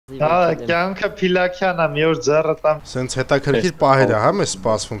կյանքը փիլակյան է, մի օր ձեռը տամ։ Սենց հետաքրքիր պահեր է, հա, մեզ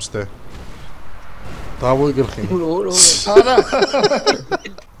սպասվում ստե։ Դավոյ գլխին։ Արա։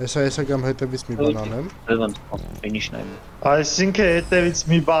 Հեսա կամ հետևից մի բան անեմ։ Այսինքն հետևից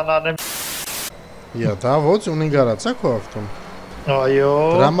մի բան անեմ։ Յա, դա ոչ ունին գարացա քո ավտոն։ Այո։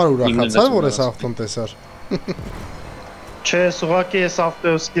 Դրա համար ուրախացար, որ ես ավտոն տեսար։ Չէ, ուղղակի ես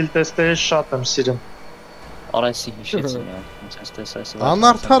ավտո skilltest-երը շատ եմ սիրում։ Արայսի հիշեցին, ոնց ես տեսա։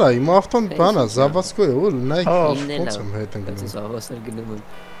 Անարդար է, իմ ավտոն բան է, զավացկո է, որ նայ ոնց եմ հետ ընկնում։ Զավասեր գնում եմ։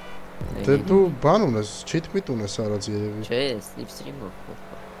 Դե դու բան ունես, cheat meet ունես արած երևի։ Չէ, slipstream-ով։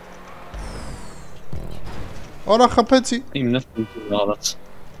 Արա խփեցի։ Իմ նստին արած։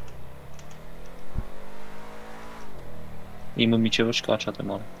 Իմը միջև չկաչատ եմ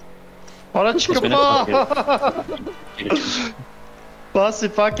արել։ Արա չկպա։ Բասի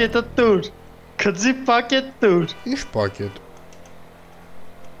պակետը տուր։ Քծի պակետ տուր։ Ինչ պակետ։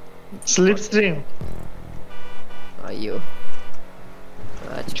 Slipstream։ Այո։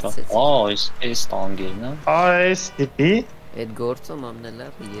 Այս տանգերն է։ Այս տիպի։ Այդ գործում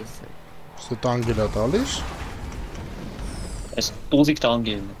ամենալավը ես եմ։ Սա տանգել է տալիս։ Այս տուզիկ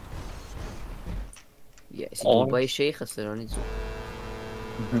տանգերն է։ Ես Դուբայի շեյխը սրանից ու։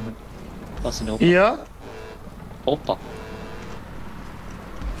 Ասին օպա։ Իա։ Օպա։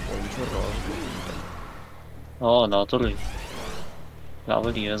 Նատորի։ Լավ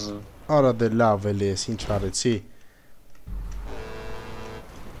էլի ես։ Արա դե լավ էլի ես, ինչ արեցի։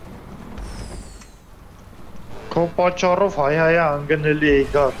 Քո պատճառով հայ-հայը անգնելի էի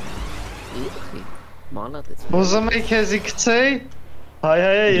գար։ Մանատեց։ Ուզում էի քեզի գցեի,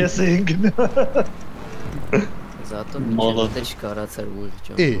 հայ-հայը ես էի ընկնում։ Զատո մի չկարացար ուր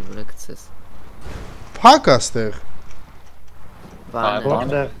ճամփորը գցես։ Փակ աստեղ։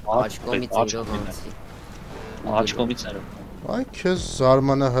 Բանը աչկոմից իրով անցի։ Աչկոմից արով։ Այ քեզ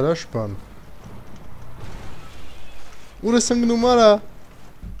զարմանահրաշ բան։ Ուր ես ընկնում արա։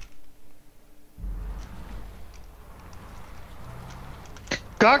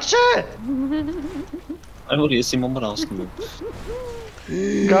 Գակ չէ։ Այ որ ես իմ ամր ասում եմ։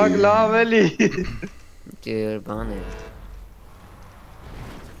 Գակ լավ էլի։ Դեր բան է։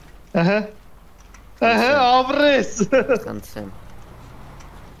 Ահա։ Ահա ապրես։ Կանցեմ։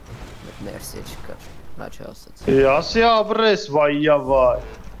 Մերսի չկար։ Հաչ ասաց։ Ասի ապրես, վայ, վայ։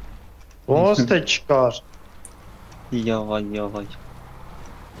 Ոնց թե չկար։ Վայ։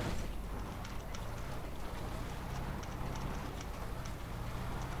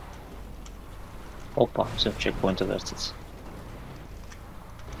 Օպա, սև checkpoint-ը վերցից։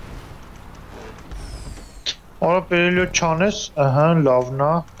 Արա պերելյոտ չանես, ըհը, լավնա։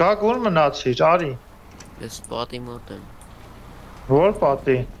 Գակ որ մնացիր, արի։ Ես պատի մոտ եմ։ Որ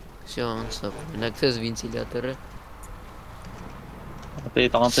պատի։ Всё, անցավ։ Մենակ թեզ վենտիլյատորը։ Ապե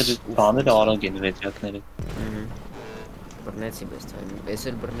տանտերը բաները արագ են վետրակները։ Բռնեցի բես թայմ։ Ես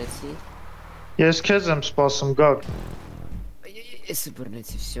էլ բռնեցի։ Ես քեզ եմ սպասում, գակ։ Ես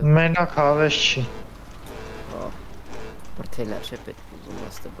բռնեցի, всё։ Մենակ հավես չի։ Բրթելա չէ պետք ուզում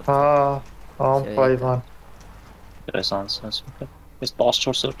աստը բրթել։ Հա, անպայման։ Ես անցած։ Ես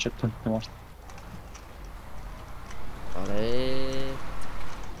 14 օր չեմ նոր։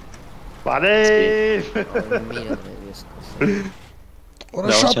 Բարև։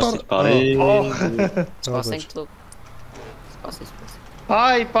 Օրա շատ Սպասենք տո։ Սպասի։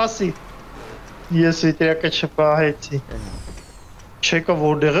 Այ, պասի։ Ես վիտրակը չպահեցի։ Չեկը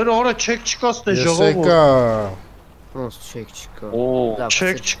որտեղ էր, արա չեք չկա ստե ժողովուրդ։ Եկա։ Ոնց չեք չկա։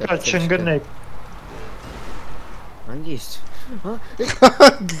 Չեք չկա, չընկնեք։ Անգիստ։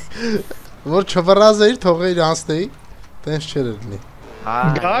 Որ չվռազեիր, թողեիր անցնեի, տենց չեր լինի։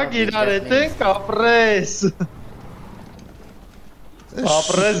 Գակ իրար հետ ենք, ապրես։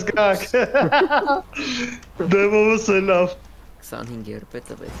 Ապրես գակ։ Դեմովս է լավ։ 25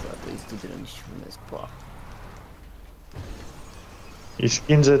 երպետը վեց ատույց դու դրանից չունես պահ։ Իսկ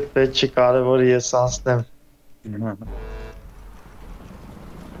ինձ էդ պետք չի կարևոր ես անցնեմ։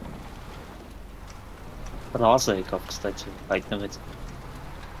 Ռազը եկավ, կստացի, հայտնվեց։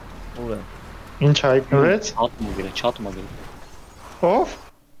 Ուր է։ Ինչ հայտնվեց։ Չատում ագր։ Ով։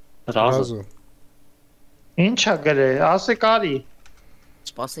 Ռազը։ Ինչ ա գրել, ասեք արի։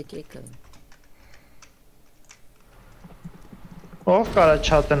 Սպասեք եկը։ Ով կարա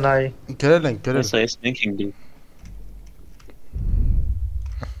չատը նայի։ Գրել ենք։ Սա ես մենք ենք դի։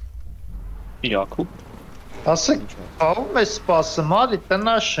 Իրակու։ Ասեք, ով է սպասում, արի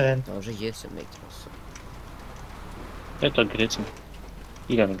տնաշեն։ Դաժե ես եմ եք սպասում։ Հետո գրեցին։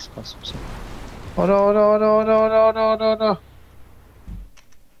 Իրան ենք սպասում։ Արա։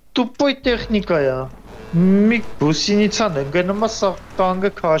 Տուպոյ տեխնիկա է։ Մի բուսինիցան է, գնումա սա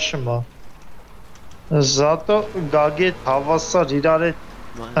տանգը քաշում է։ Զատո գագի հետ հավասար իրար հետ։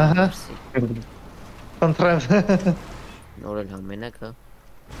 Ահա։ Ընտրեմ։ Նոր էլ համենակ հա։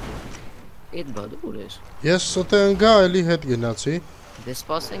 Էդ բադը ուր ես։ Ես սոտե ընգա էլի հետ գնացի։ Դե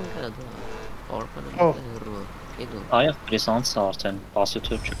սպասենք հա դա։ Արքանը հեռու։ Էդու։ Այո, պրեսանց արդեն,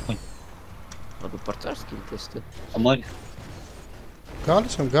 պասյութը չկույն։ Ադու պարծար skilltest-ը։ Ամար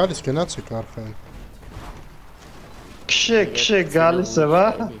Գալիս եմ, գալիս գնացի կարխային։ Քշե գալիս է, վա։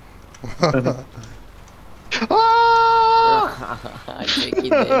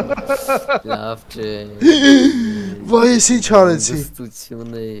 Այդեկի դեմ։ Լավ չէ։ Վայ ես ինչ արեցի։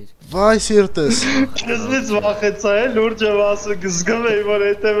 Ստություններ։ Վայ սիրտես։ Քեզնից վախեցա է, լուրջ եմ ասում, գզգում էի, որ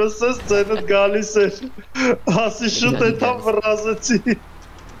հետևս ես ձենդ գալիս էր։ Ասի շուտ է թամ վրազեցի։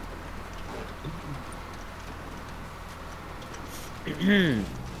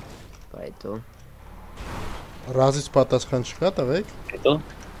 Բայտո։ Ռազից պատասխան չկա տվեք։ հետո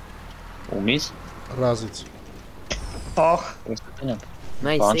ումից Ռազից։ Ախ,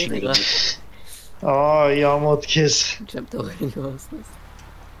 Նայս էլի։ այ ամոթ քեզ։ Չեմ թողելու ասնես։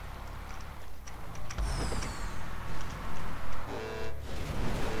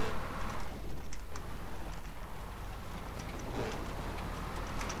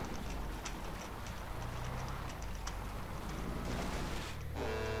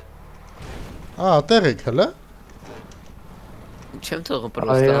 Տեղ եք հլը։ Չեմ թողում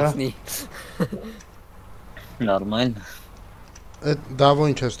պրոստը ասնի։ նորմալ Այդ դավո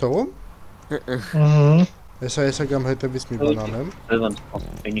ինչ ես թողում։ Հեսա գամ հետևից մի բան անեմ։ Բևան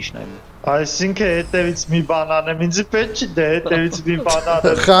ֆինիշն այլ Այսինքն հետևից մի բան անեմ, ինձ պետք չի դե հետևից մի բան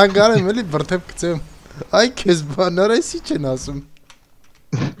անեմ։ Խանգարեմ էլի բրթებ գցեմ։ Այ քեզ բանար այս ինչ են ասում։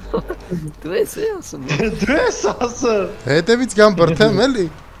 Դու ես ասում։ Դու ես ասում։ Հետևից գամ բրթեմ էլի։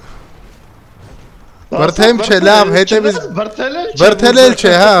 Բրթեմ չէ լավ, հետևից բրթել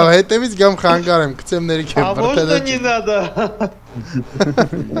չէ, հա, հետևից գամ խանգարեմ, գցեմ ների քեզ բրթել չէ։ Ավոր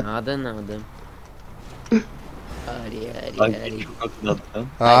Նադա։ Նադա։ Արի։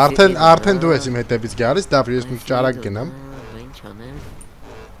 Արդեն դու ես իմ հետևից գալիս, դա ես մի ճարակ գնամ։ Ինչ անեմ։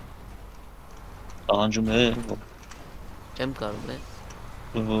 Ահանջում է Չեմ կարող է։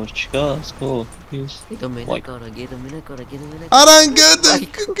 որ չկա սկո Դու մենակ արա։ Արանգա։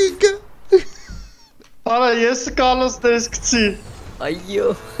 Արա ես կալոս դες գցի։ Այո։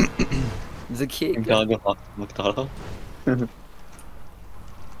 Ձգեք։ գագը մկտարա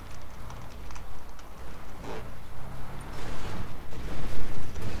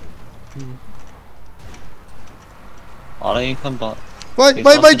Արա ինքան բա Վայ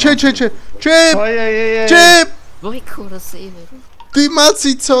չէ Ոայ կորասեյվեր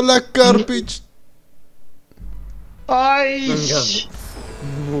Դիմացի ցոլա կարպիչ Այ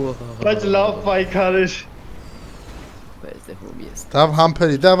Բայց լավ պայքար էր Բայց դե հոմ ես Դավ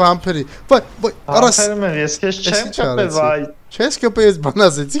համբերի Վայ արաս Համբերում եմ ես քեզ չեմ կպե վայ Չես կպե ես բան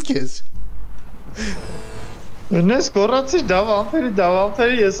ասեցի քեզ Նես կորացի դավ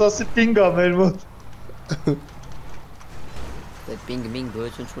համբերի ես ասի պինգ ա մեր մոտ Դե պինգ մինգ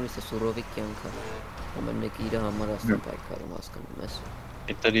գոյություն չունի սա սուրովի կյանք է Ամեն մեկը իր համար ասում պայքարում հասկանում ես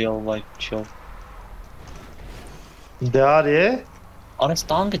Էտերիալ վայ չով Դե արի է Արես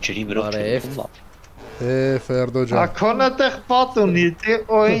տանգը ջրի վրա Ֆերդո ջան Ակոնա տեղ պատ ունի դե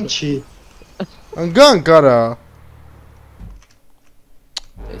օ ինչի Ընգան կարա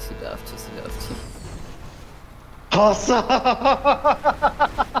Էսի լավ չի Հասա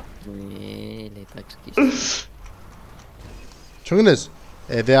Լետակշկիշ Չունես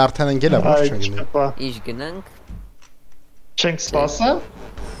Դե արդեն ընգել է ոչ չունի Ինչ գնանք Չենք սպասա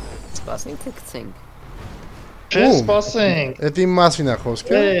Սպասենք թե կցենք Չէ սպասենք Էդ իմ մասին է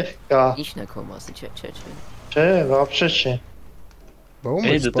խոսքը կա Ինչն է քո մասը չէ Չէ վաբշե չէ Բոմ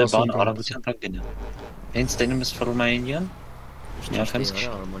Դե բան արագության տակ գնա Հենց տենում ես ֆորմայինյան Շնորհակալություն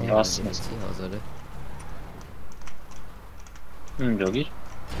Ջոգիր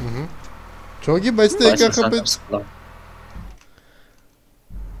Ջոգի բայց դե եկա խփեց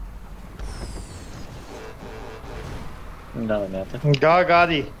Դա մյատը Գա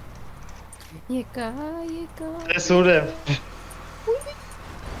գարի Եկա Ես ուր եմ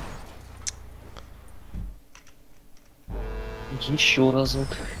Ինչ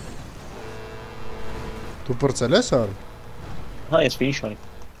շորազոտ Դու պրծել ես արի Հա ես ֆինիշ արի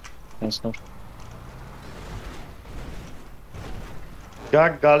Հենց նոր Գա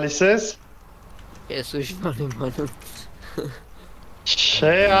գալիս ես Ես ուշման եմ անում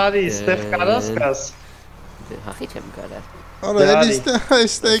Չէ արի ստեղ կարաս կաս Հախի չեմ կարա։ Արա էլի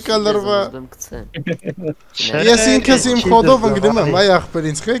ստե կալրվա։ Ես ինքս իմ խոդով ընկնում եմ, այ ախպեր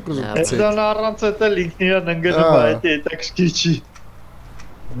ինձ խեք ուզում գցեք։ Դան առանց էդ էլ ինքն իրան ընկնում է, այդ հետաքրքիր չի։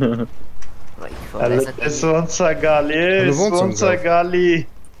 Այս ոնց է գալի, ոնց է գալի։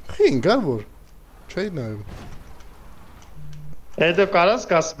 Խին գար որ։ Չէի նայում։ Հետո կարաս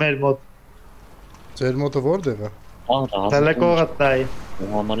գաս մեր մոտ։ Ձեր մոտը որտեղ է։ Տելեկողդ նայի։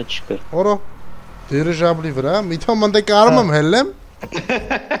 Համարը չկար։ Օրո։ Դիրիժաբլի վրա, միթոմ ընդ կարում եմ հելեմ։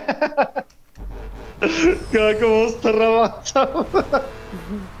 Գագը ոնց տրավացավ։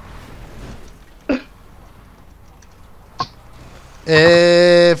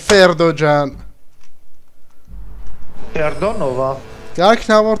 Ֆերդո ջան։ Պերդոնովա։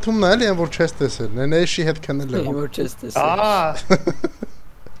 Գարքն ավարտումն է էլի, որ չես տեսել, նենեշի հետ քնել եմ։ Որ չես տեսել։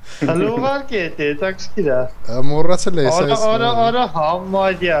 Հալուղարկ է դե, հետաքրքիր է։ Մոռացել ես այս։ Արա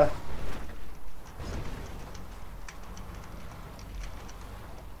համարյա։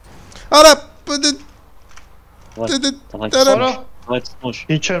 Արա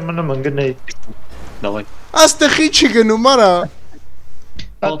Իչեր մնում ընգնեի։ Աստեղի չի գնում, արա։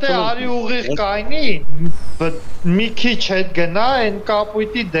 Ատե արի ուղիղ կայնի, մի քիչ հետ գնա, են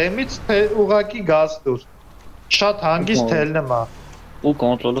կապույտի դեմից ուղակի գազ դուր։ Շատ հանգիստ հելնեմ է։ Ու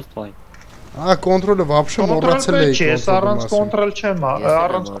կոնտրոլով պայն։ Կոնտրոլը վապշը մոռացել էի։ Ես առանց կոնտրոլ չեմ,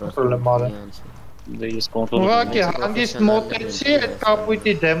 առանց կոնտրոլ եմ արել։ Ուղակի հանգիստ մոտեցի, այդ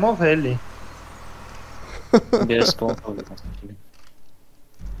կապույտի դեմով հելի։ Без контроля.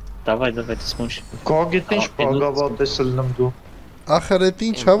 Давай, ты смотришь. Կողգիտ ինչ բագավատ ես լնում դու։ Ախր էդ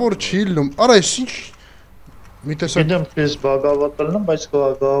ինչա որ չի լնում։ Արա ես ինչ։ Մի տեսակ Գիտեմ պես բագավատ լնում, բայց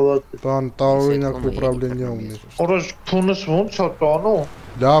բագավատ։ Բան տարօրինակ պրոբլեմներ ունի։ Օրոշ փունս ոնց է տանու։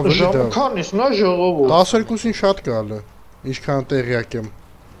 Լավ էլի դա։ Ժամքանից նա ժողովուրդ։ 12-ին շատ գալը։ Ինչքան տեղյակ եմ։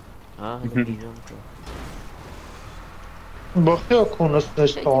 Բախտի ակունս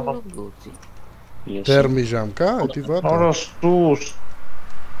ես տանու։ Դեր մի ժամ կա, էդի վատ։ Արա սուս։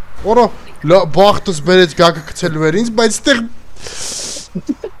 Օրո, բախտս բերեց գագը գցելու էր ինձ, բայց ստեղ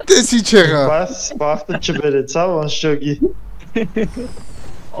տեսի չեղա։ Բայց բախտը չբերեց, հա, ոնց շոգի։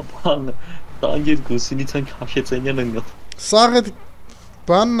 Ապան, տանգեր գուսինիցան քաշեցենյան ընգա։ Սաղ էդ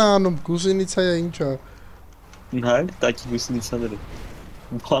բանն անում, գուսինիցայա ինչա։ Նայք, տակի գուսինիցաները։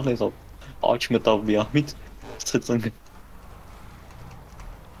 Բան եղավ, աչ մտավ մի ամիտ, ծեց ընգա։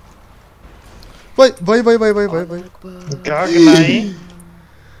 Վայ։ Գագնայի։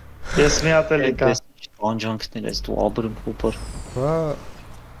 Ես մի ատել եկա։ Անջանքներ ես դու աբրում փոփոր։ Հա։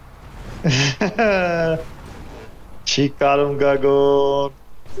 Չի կարում գագոն։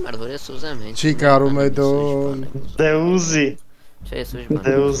 Արդյոք ես ուզեմ հենց։ Չի կարում է դոն։ Դե ուզի։ Չէ, ես ուժ բան։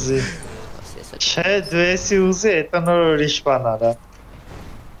 Դե ուզի։ Չէ, դու եսի ուզի, էտա նոր ուրիշ բան արա։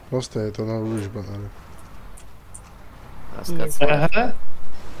 Ոստ է, էտա նոր ուրիշ բան արա։ Հասկացա։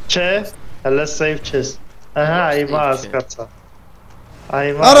 Չէ, հələ սեյվ չես։ Ահա, այմա հասկացա։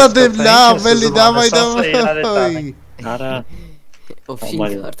 Արա դեպ լավ, էլի, դավայ։ Արա։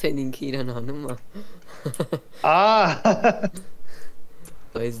 Օֆին արդեն ինքը իրան անում է։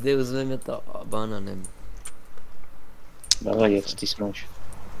 Բայց դե ուզում եմ էտա բան անեմ։ Давай я здесь ночь.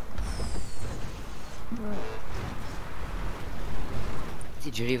 Դի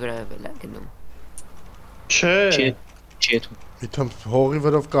ջրի վրա է վելա գնում։ Չէ։ Չէ։ Իթամ հողի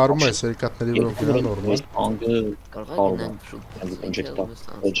վրով կարում ես, երկատների վրով գնա նորմալ։ Անգը Կարող է գնան շուտ։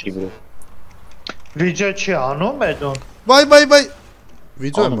 Վիդեո չի անում էդոն։ Վայ։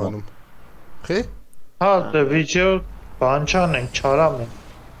 Վիդեո եմ անում։ Խի։ Հա, դե վիդեո բան չանենք, չարամ ենք։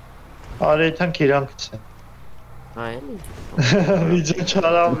 Արի եթանք իրան գցեն։ Վիդեո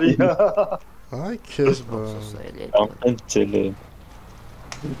չարամվի։ Այ քեզ բան։ Անցել է։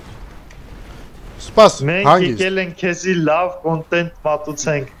 Սպաս, մենք հանգիստ։ եկել ենք քեզի լավ կոնտենտ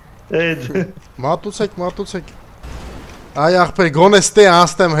մատուցենք։ Էդ։ Մատուցեք։ Այ ախպեր, գոնե ստե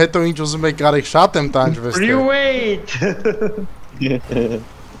անստեմ, հետո ինչ ուզում եք արեք, շատ եմ տանջվես թե։ Wait։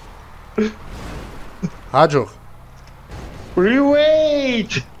 Հաջող։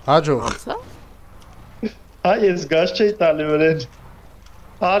 Wait։ Հաջող։ Այ ես գազ չէի տալի վրեն։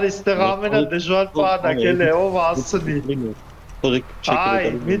 Արի ստեղ ամենադժվար բանը եկել է, ով հասցնի։ Այ,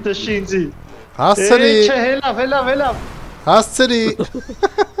 մի տշի ինձի։ Հասցրի։ Չէ, հելավ։ Հասցրի։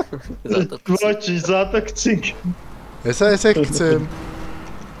 Ոչ, զատը կցինք։ Էսա կցեմ։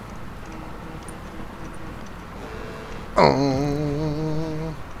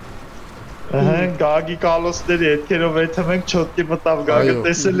 Գագի կալոսների հետքերով եթը մենք չոտքի մտավ գագը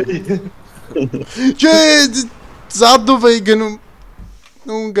տեսել էի։ Չէ, զադով էի գնում։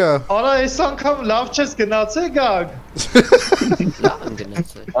 Ունգա։ Արա, ես անգամ լավ չես գնացե գագ։ Լավ եմ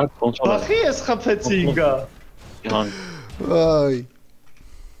գնացել։ Բախի ես խփեցի ինգա։ Իհան։ Այ։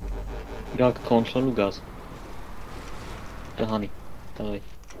 Գակ կոնտրոլ ու գազ։ Դահանի։ Դավայ։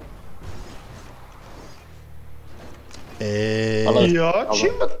 Յա, չի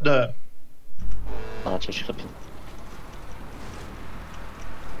մտնը։ Չէ, չի խփին։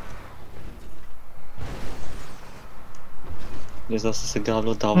 Ես ասես է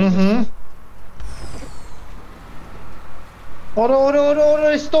գալու դավը։ Օրա,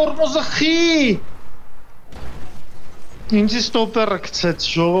 այս տորմոզը խի։ Ինձի ստոպերը կցեց,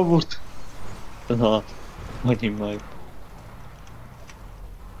 ժողովուրդ։ Հա, մայ։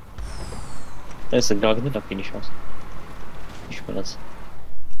 Այս է գագն է ֆինիշ աս։ Ինչ մնաց։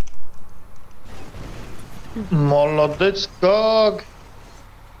 Մոլոդեց գագ։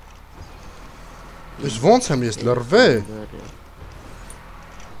 Ես ոնց եմ ես լրվե։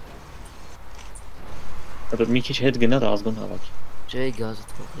 Այդ մի քիչ հետ գնա դա ազգոն հավաքի։ Չէ, գազը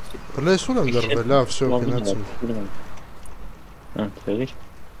թողեցի։ Բլես ուր եմ լրվել, լավ, всё, գնացի։ Թողիր։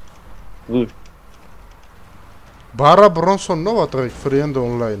 Ուր։ Բարա Բրոնսոնով ատղեք ֆրիենդ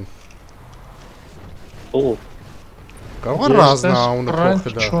օնլայն։ Օ։ Կարող է ռազնաունը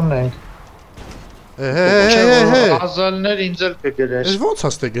փոխելա։ Ազալներ ինձ էլ կգրես։ Ես ոնց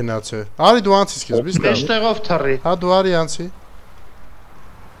հաստե գնաց է։ Արի դու անցի սկզբից գա։ Մեջտեղով թռի։ Հա դու արի անցի։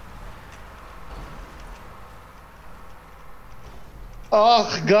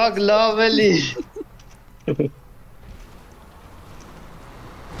 Ախ, գագ լավ էլի։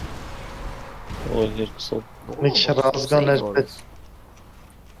 Օ, երկուսով։ Մի քիչ ռազգաներ պետք։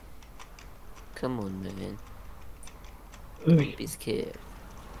 Come on, man. Be scared.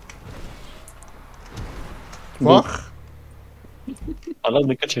 Վախ։ Ալա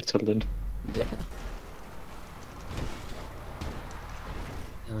մեկը չէր ցալդեն։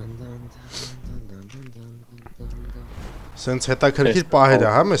 Սենց հետաքրքիր պահեր է,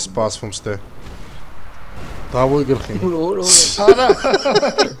 հա մեզ սպասվում ստե։ Դավոյ գլխին։ Արա։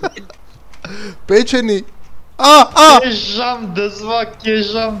 Պեչենի։ Կեժամ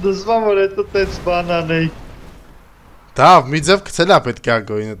դզվա, որ հետո տեց բան անեի։ Դավ, մի ձև կցել է պետք է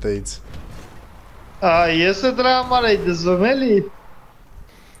գոյինը տեից։ Ես է դրա համար էի դզվում էլի։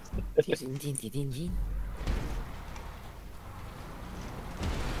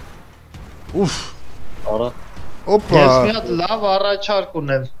 Ուֆ։ Արա։ Օպա։ Ես մի հատ լավ առաջարկ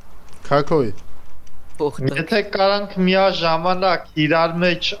ունեմ։ Քակոյ։ Եթե կարանք միաժամանակ իրար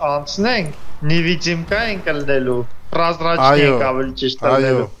մեջ անցնենք, նիվիդիմկա ենք ըլնելու, պրազրաչնի ենք ավելի ճիշտ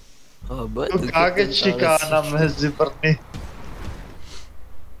ըլնելու։ Ու կագը չի կանա մեզի բրնի։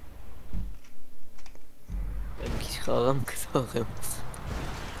 Քիչ խաղամ կթողեմ։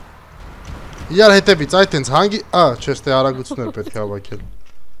 Իրար հետևից այդ հենց հանգի, չէ, ստե արագություններ պետք է հավաքել։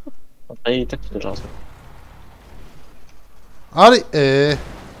 Այ դեք դրազ։ Արի,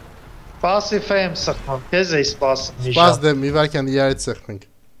 Սպասի ֆեմ սխմամ, քեզ էի սպասում մի Սպաս ժամ։ դեմ, մի վարկյան իրարից սեղմենք։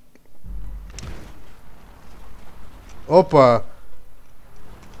 Օպա։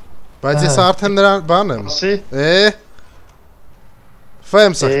 Բայց ես արդեն նրան բան եմ։ Սպասի։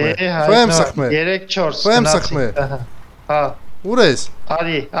 Ֆեմ սխմե, ֆեմ սխմե։ 3-4 Ֆեմ սխմե։ Հա։ Ուր ես։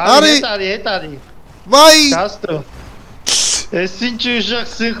 Արի։ Վայ։ Կաստո։ Ես ինչ ուժեղ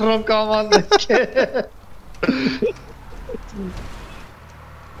սինխրոն կամանդ է։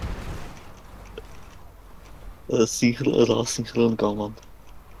 Սինխրոն կամանդ։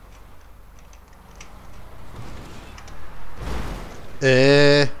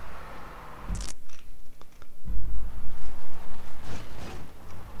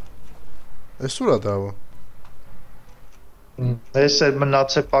 Ես ուր է դավը։ Ես էլ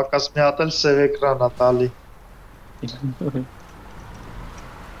մնաց է պակաս մի հատ էլ սև էկրան ա տալի։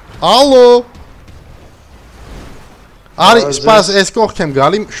 Ալո։ Արի, սպաս, ես կողք եմ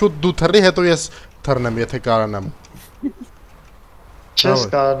գալի, շուտ դու թռի, հետո ես թռնեմ, եթե կարանամ։ Չես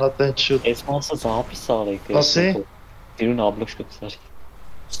կարանա տեն շուտ։ Ես մասը զապի սարեք։ Ասի։ Դիրուն աբլոք շկծար։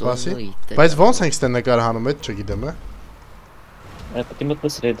 Սպասի։ Բայց ոնց ենք ստե նկար հանում, էդ չգիտեմ, է։ Պետք է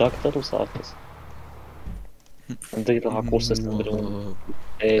մտնես ռեդակտոր ու սարքես։ Ընդ իրա Corsair նմբերում։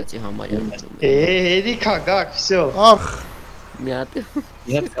 Էդի համարյա։ Էդի կագակ, всё։ Ախ։ Մի հատ։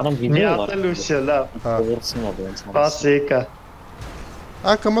 Ես կանամ Մի վիդեո հատ էլ ուսյո, լավ։ Փորձում ա ոնց։ Սպասի եկա։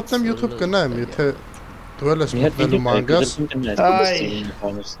 Կմտնեմ YouTube կնայեմ, եթե դու էլ ես մտնելու մանգաս։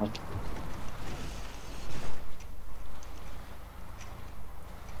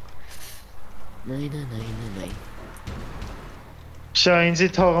 Նայ։ Շա ինձի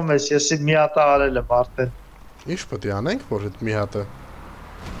թողում ես, ես մի հատ արել եմ արդեն։ Ինչ պետք է անենք, որ այդ մի հատը։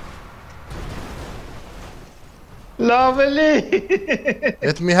 Լավ էլի։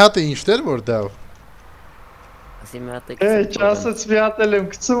 Այդ մի հատը ինչն էր որ դա։ Ասի մի հատ է։ Չասած մի հատ էլ եմ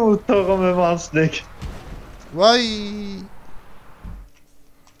գցում ու թողում եմ անցնեք։ Վայ։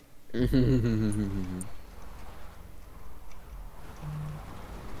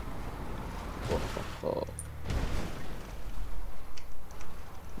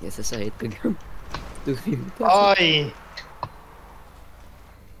 Ես էսա հետ կգամ։ Դու իմ Այ։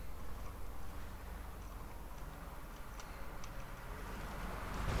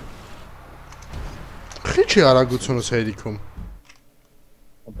 Քիչ արագությունս հերիքում։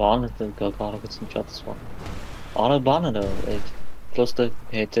 Բանը դա կարողացին չածվա։ Արա բանը դա այդ պրոստը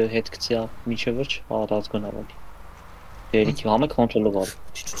հետ գցիա միջև վերջ հարած գնալ։ Երիքի համը կոնտրոլով ար։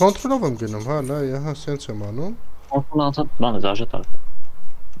 Կոնտրոլով եմ գնում, հա, նայ, ահա, սենց եմ անում։ Կոնտրոլ անցած բանը դաժետար։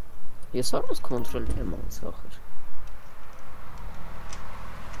 Ես արած կոնտրոլ եմ անց ախր։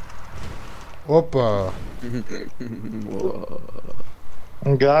 Օպա։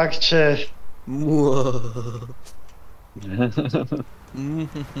 Գակ չէ։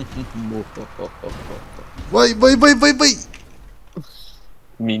 Վայ։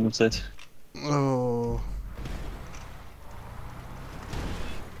 Մինուս այդ։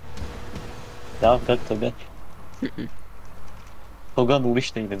 Դա կտոբե։ Հոգան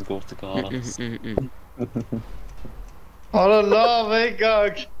ուրիշն է ինձ գործը կհարա։ Արա լավ է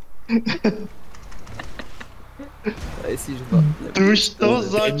գակ։ Այս իր բանն է։ Դու что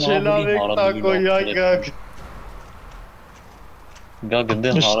за человек такой, я гак? Գագ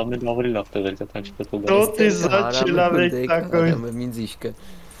դե հարամել ավելի լավ տեղեր կա թաչկա թողա։ Что ты за человек такой? Ինձ իշկը։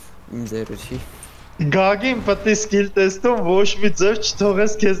 Ինձ երեշի։ Գագին պետք է skill test-ում ոչ մի ձև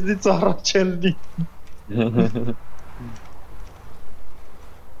չթողես քեզնից առաջ ելնի։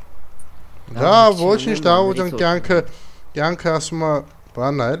 Դա ոչինչ, դա ուժան կյանքը ասում է,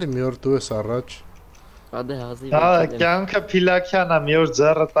 բանն է, էլի մի օր դու ես առաջ։ Ադե հազիվ։ Հա, կյանքը փիլակյան է, մի օր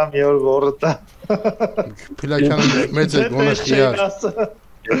ձեռը տա, մի օր ворը տա։ Փիլակյանը մեծ է գոնե խիար։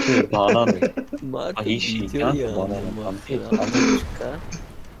 Բանան է։ Այշի,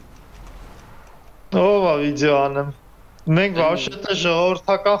 Ով է վիդեո անում։ Մենք вообще-то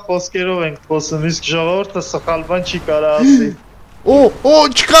ժողովրդական խոսքերով ենք խոսում, իսկ ժողովուրդը սխալ բան չի կարա ասի։ Օ,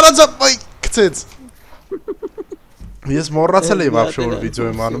 չկարածա, վայ, գցեց։ Ես մոռացել էի вообще որ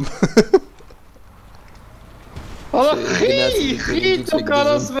վիդեո եմ անում։ Ահա, խի, դու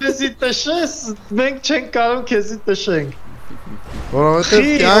կարաս մեզի տշես, մենք չենք կարող քեզի տշենք։ Որովհետև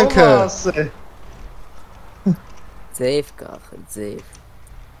կյանքը ձև կա, ձև։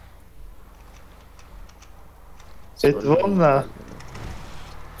 Այդ ոնն է։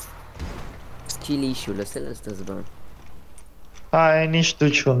 Skill issue, լսել ես դες բան։ Հա, այն ինչ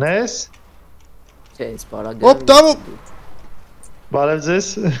դու չունես։ Չէ, ես պարագան։ Օպ, տավո։ Բարև ձեզ։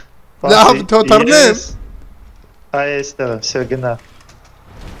 Լավ, թոթարնեմ։ Այ էստեղ, всё գնա։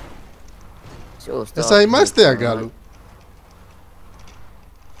 Սա իմաստ է գալու։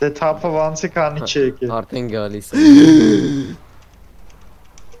 Դե թափը ոնցի քանի չի եկել։ Արդեն գալիս է։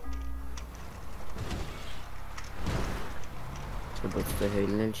 Բայց դե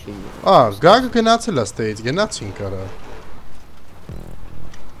հելնել չի։ Գագը գնացել է ստեյից, գնացին կարա։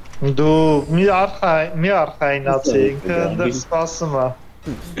 Դու մի արխայնացի, ինքը ընդր սպասում է։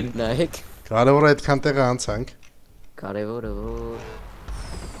 Նայեք։ Կարևորը այդքան տեղը անցանք։ Կարևորը որ։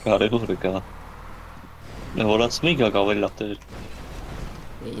 Կարևորը կա։ Որացմի գակ ավելի լավ տեղ։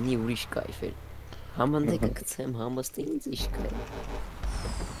 Ինի ուրիշ կայֆ էր։ Համանդեկը գցեմ, համստի ինձ իշկա է։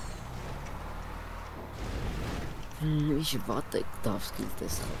 Ինչ վատ եք դավ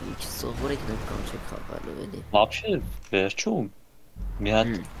skilltest խաղի, ինչ սովորեք նոր կամ չեք խաղալու էլի։ Вообще վերջում մի հատ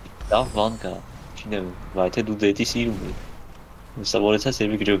լավ բան կա, չինեմ, վայթե դու դետի սիրում ես։ Սովորեցած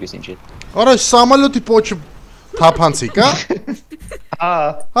երբի գրոգես ինչ է։ Արա սամալյոտի պոչը թափանցիկ, հա։ Հա։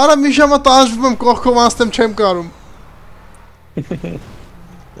 Արա մի ժամը տանջվում եմ կողքով անցնեմ չեմ կարում։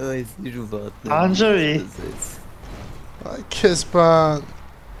 Այս իր վատն է։ Անջվի։ Այ քեզ բան։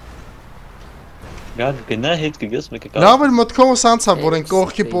 Գալ գնա հետ կգես մեկը կա։ Լավ էլ մտքովս անցա, որ են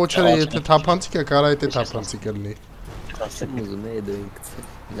կողքի պոչերը եթե թափանցիկ է, կարա եթե թափանցիկ լինի։ Ուզում է դու ինքս։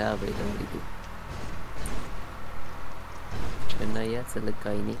 Լավ է դու։ Չնայած էլ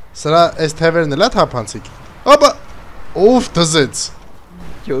կայնի։ Սրա այս թևերն էլա թափանցիկ։ Օպա, ով դզեց։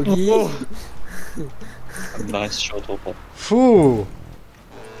 Ջոգի։ Nice shot օպա։ Ֆու։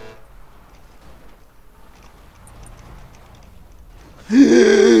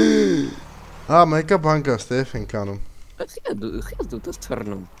 Մեկը բան կա, ստեյֆ ենք անում։ Խիա դու դες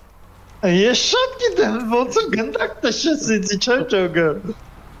թռնում։ Ես շատ գիտեմ, ոնց է գնդակ տշես ինձ չեմ ճոգը։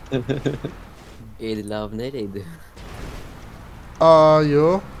 Էդ լավներ է դու։ Այո։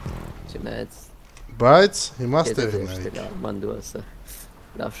 Չնայած Բայց հիմա ստեղին է։ Ման դու ասա։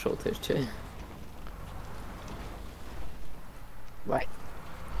 Լավ շոթ էր, չէ։ Վայ։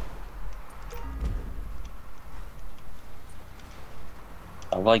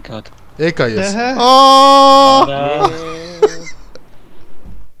 Oh my god. Եկա ես։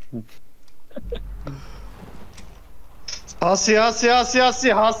 Հասի,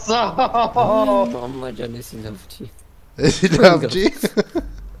 հասա։ Մամա ջան, էսի լավ չի։ Էսի լավ չի։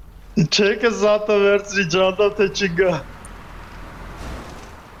 Չեկը զատը վերցրի ջանտա թե չգա։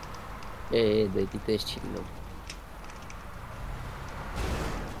 Դե դիտես չի լինում։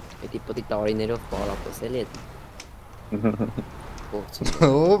 Էդի պտի տարիներով պարապս էլի էդ։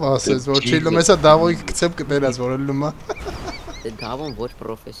 Ով ասես, որ չի լում եսա դավոյի կծեմ կներած, որ էլ լումա։ Դե դավոն ոչ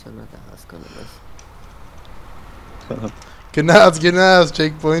պրոֆեսիոնալ է հասկանում ես։ Գնաց,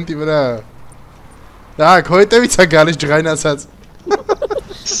 checkpoint-ի վրա։ Դակ, հոյտևից է գալիս ջղայնացած։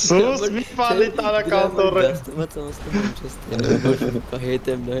 Սուս մի պալի տարականտոր է։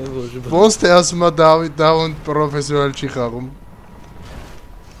 Ոնց թե ասում է դավոն պրոֆեսիոնալ չի խաղում։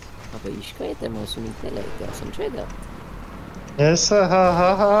 Ապա իշկա էդ եմ ասում ինքն էլ է ասում չէ դա։ Եսա,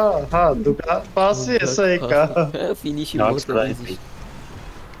 հա, դու պասի եսա եկա։ Ֆինիշի մոտ է։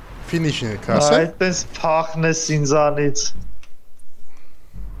 Ֆինիշն է կասը։ Այդպես փախն ես ինձանից։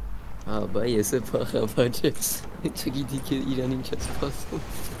 Բա ես է փախա, բաչե, չգիտի կեր իրան ինչ ես պասում։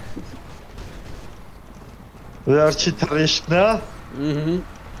 Վերջի թրիշկն է։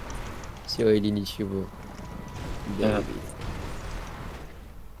 Всё или ничего։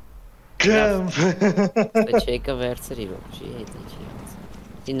 Գեմ։ Չեկը վերցրի ոչի, հետ չի հաց։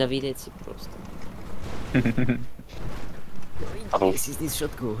 Դինավիրեցի պրոստը։ Ես իզնից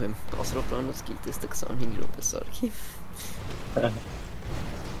շատ գոհ եմ, 10 րոպեանոց skilltest-ը 25 րոպե սարքի։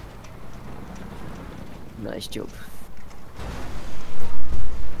 Nice job։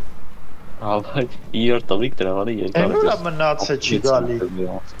 Ահա, իր տվիկ դրավալի երկար։ Էնուրա մնացե չի գալի։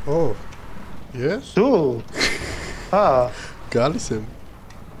 Ո՞վ։ Ես։ Դու։ Հա, Գալիս եմ։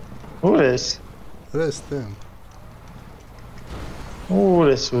 ուր ես։ Ռեստեմ։ Ուր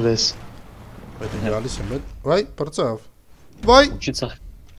ես։ Բայց գալիս եմ։ Վայ, բրծավ։ Վայ։ Ուչիցա։